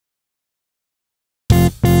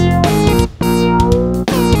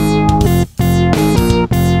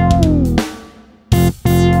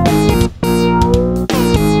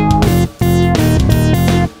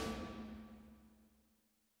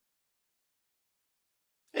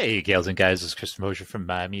Hey, gals and guys, this is Chris Mosier from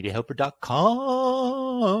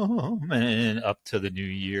MediaHelper.com. And up to the new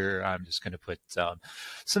year, I'm just going to put some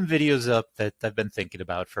videos up that I've been thinking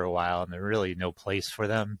about for a while, and there's really no place for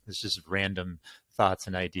them. It's just random thoughts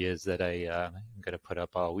and ideas that I'm going to put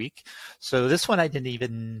up all week. So this one I didn't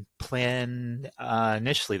even plan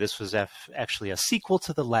initially. This was actually a sequel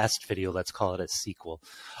to the last video. Let's call it a sequel.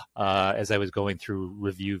 As I was going through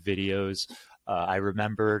review videos, I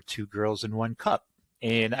remember Two Girls in One Cup.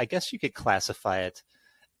 And I guess you could classify it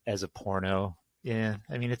as a porno. Yeah,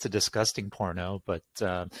 I mean, it's a disgusting porno, but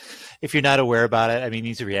if you're not aware about it, I mean,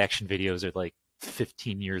 these reaction videos are like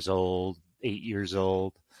 15 years old, 8 years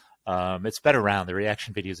old. It's been around. The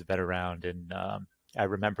reaction videos have been around, and I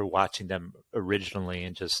remember watching them originally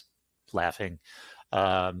and just laughing.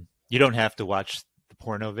 You don't have to watch the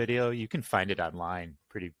porno video. You can find it online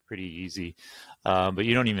pretty easy, but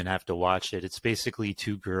you don't even have to watch it. It's basically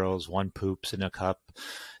two girls, one poops in a cup,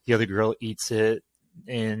 the other girl eats it,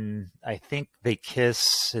 and I think they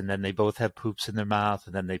kiss, and then they both have poops in their mouth,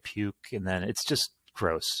 and then they puke, and then it's just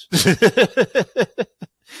gross.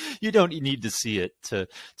 You don't need to see it to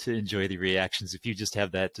enjoy the reactions. If you just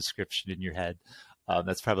have that description in your head,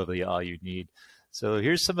 that's probably all you need. So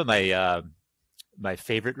here's some of my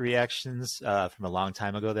favorite reactions from a long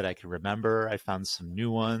time ago that I can remember. I found some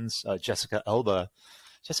new ones. Jessica Alba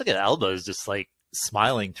is just like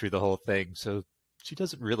smiling through the whole thing. So she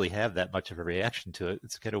doesn't really have that much of a reaction to it.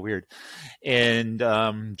 It's kind of weird. And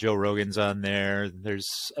Joe Rogan's on there. There's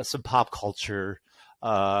some pop culture,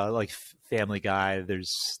 like Family Guy.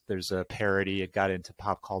 There's a parody. It got into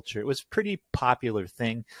pop culture. It was a pretty popular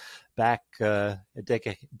thing back a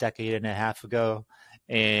decade and a half ago.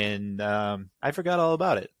 And I forgot all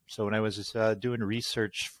about it. So when I was doing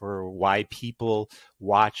research for why people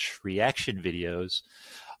watch reaction videos,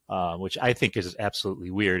 which I think is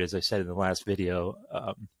absolutely weird, as I said in the last video,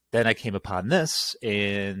 then I came upon this,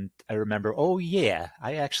 and I remember, oh yeah,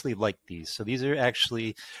 I actually like these. So these are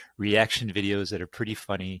actually reaction videos that are pretty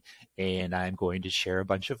funny, and I'm going to share a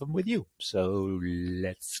bunch of them with you. So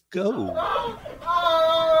let's go.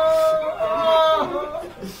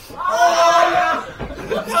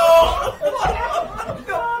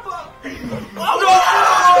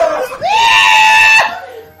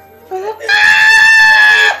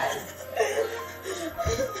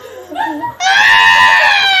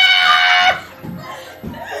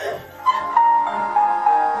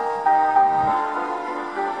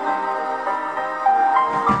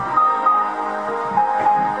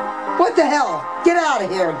 What the hell? Get out of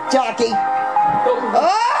here, jockey! Oh! Oh!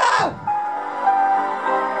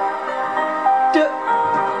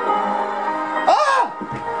 Ah!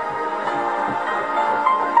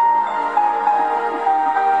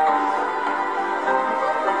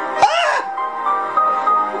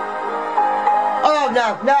 Oh,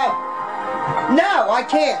 no, no! No, I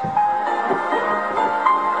can't!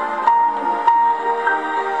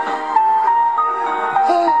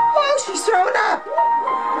 Oh, she's throwing up!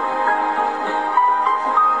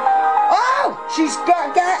 She's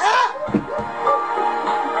got up!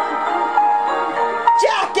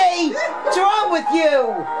 Jackie! What's wrong with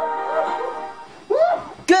you?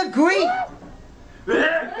 Good grief!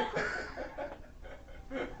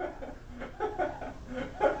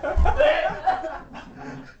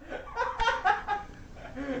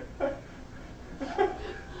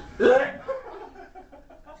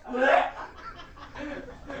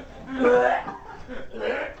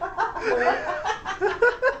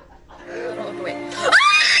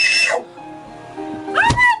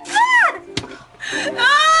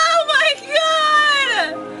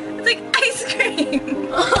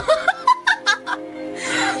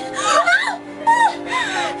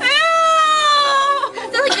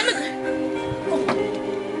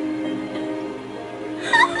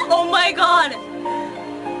 Oh my god!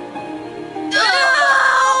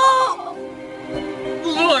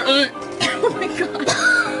 Oh my god!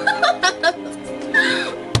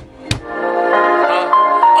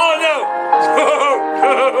 Oh no!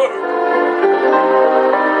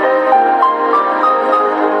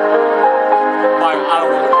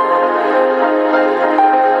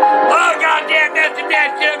 Oh goddamn, that's the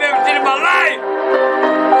best shit I've ever seen in my life!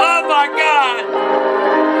 Oh my god!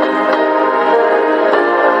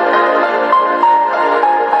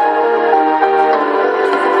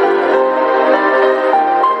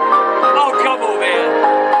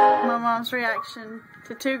 Reaction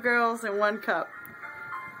to Two Girls in One Cup.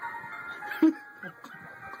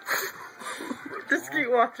 Just keep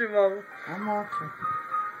watching, Mom. I'm watching.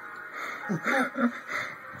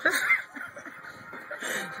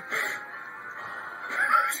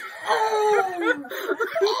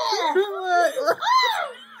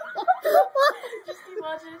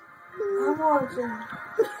 watching.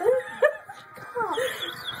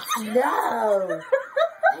 No.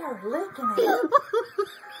 They're licking it.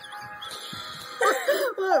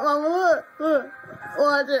 Look, Mama, look, look.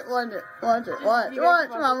 Watch it, watch it, watch it, watch,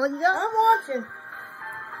 Mama. You got I'm watching.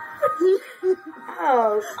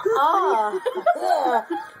 Oh,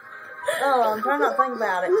 oh, I'm trying not to think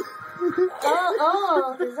about it.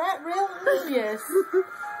 Oh, is that real? Yes.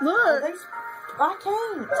 look. I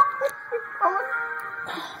can't.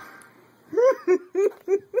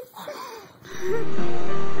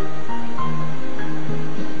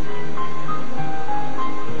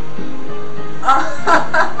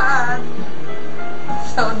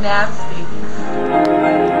 So nasty.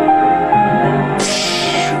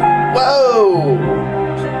 Whoa!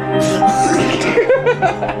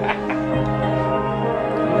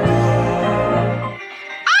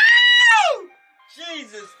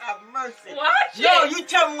 Jesus, have mercy. Watch Yo, it. you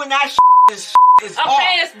tell me when that is Okay,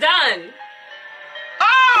 hard. it's done.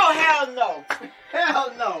 Oh, hell no.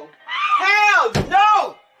 Hell no. Hell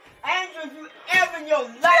no. Andrew, if you ever in your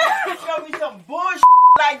life show me some bullshit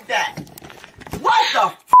like that. What the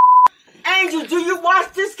f? Angel, do you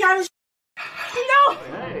watch this kind of No.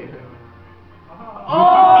 Hey. Oh!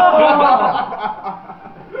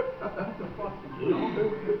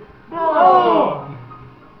 Oh!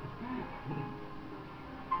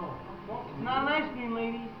 Not an ice cream,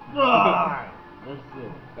 lady. That's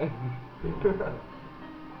it.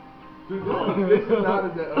 Dude, this is not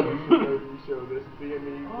as that other show. This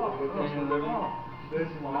DME. This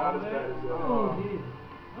is not as bad as that.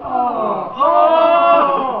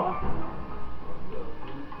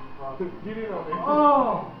 Get in on me.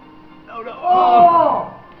 No, no.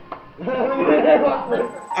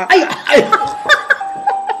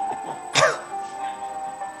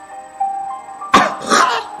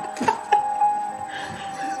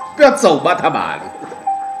 Piazza Matamani.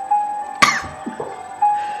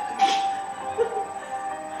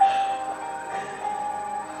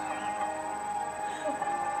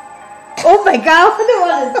 Oh my God, I wonder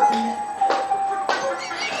what is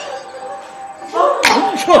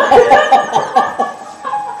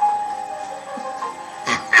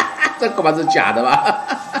这恐怕是假的吧？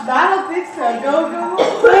 I don't think so. Go, go.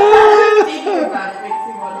 Thinking about it makes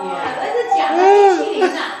me want to.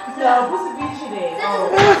 No, 不是冰淇淋。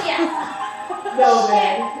No,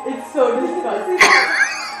 man. It's so disgusting.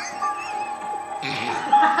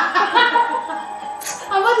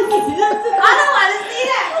 I want to see this. I don't want to see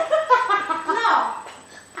that. No.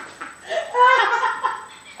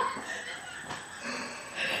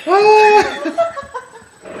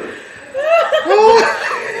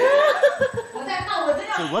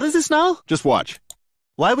 So what is this now? Just watch.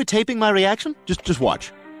 Why are we taping my reaction? Just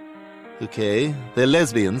watch. Okay, they're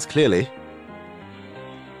lesbians, clearly.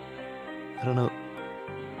 I don't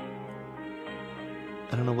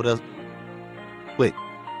know what else. Wait.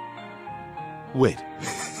 Wait.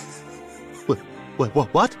 What?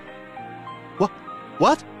 What?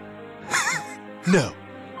 What? No.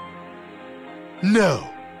 No.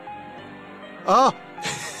 Ah!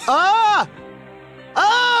 Ah!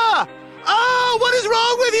 Ah! Oh, what is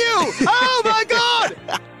wrong with you? Oh my God!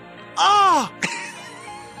 Ah!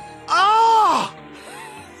 Ah!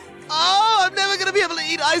 Oh, I'm never gonna be able to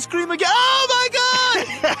eat ice cream again. Oh my God!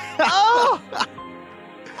 Oh!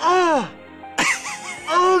 Oh!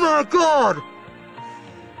 Oh my God!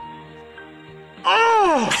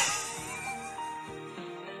 Oh!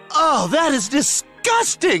 Oh, that is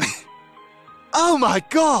disgusting! Oh my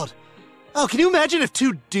God! Oh, can you imagine if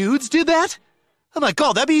two dudes did that? Oh my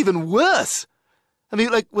God, that'd be even worse. I mean,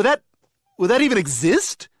 like, would that even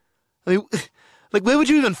exist? I mean, like, where would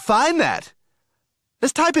you even find that?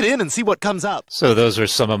 Let's type it in and see what comes up. So those are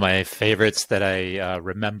some of my favorites that I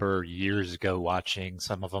remember years ago watching.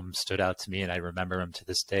 Some of them stood out to me, and I remember them to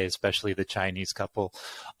this day, especially the Chinese couple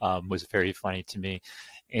was very funny to me.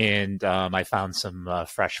 And I found some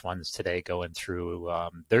fresh ones today going through.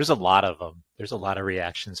 There's a lot of them. There's a lot of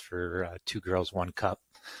reactions for Two Girls, One Cup.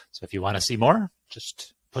 So if you want to see more,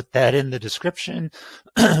 just put that in the description.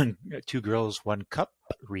 Two Girls, One Cup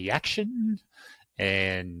reaction.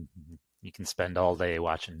 And you can spend all day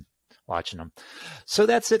watching them. So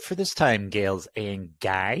that's it for this time, gals and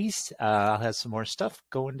guys. I'll have some more stuff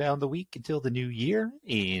going down the week until the new year.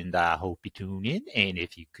 And I hope you tune in. And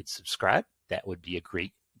if you could subscribe, that would be a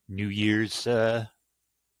great New Year's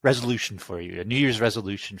resolution for you. A New Year's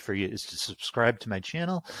resolution for you is to subscribe to my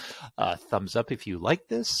channel. Thumbs up if you like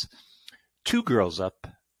this. Two girls up.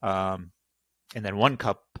 And then one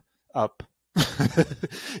cup up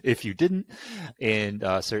if you didn't. And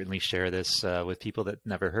certainly share this with people that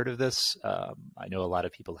never heard of this. I know a lot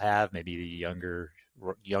of people have, maybe the younger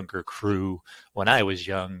younger crew when I was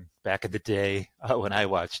young back in the day when I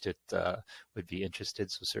watched it would be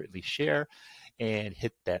interested. So certainly share and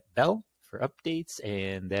hit that bell for updates.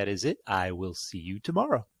 And that is it. I will see you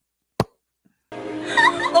tomorrow.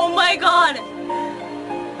 Oh my God!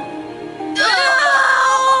 No!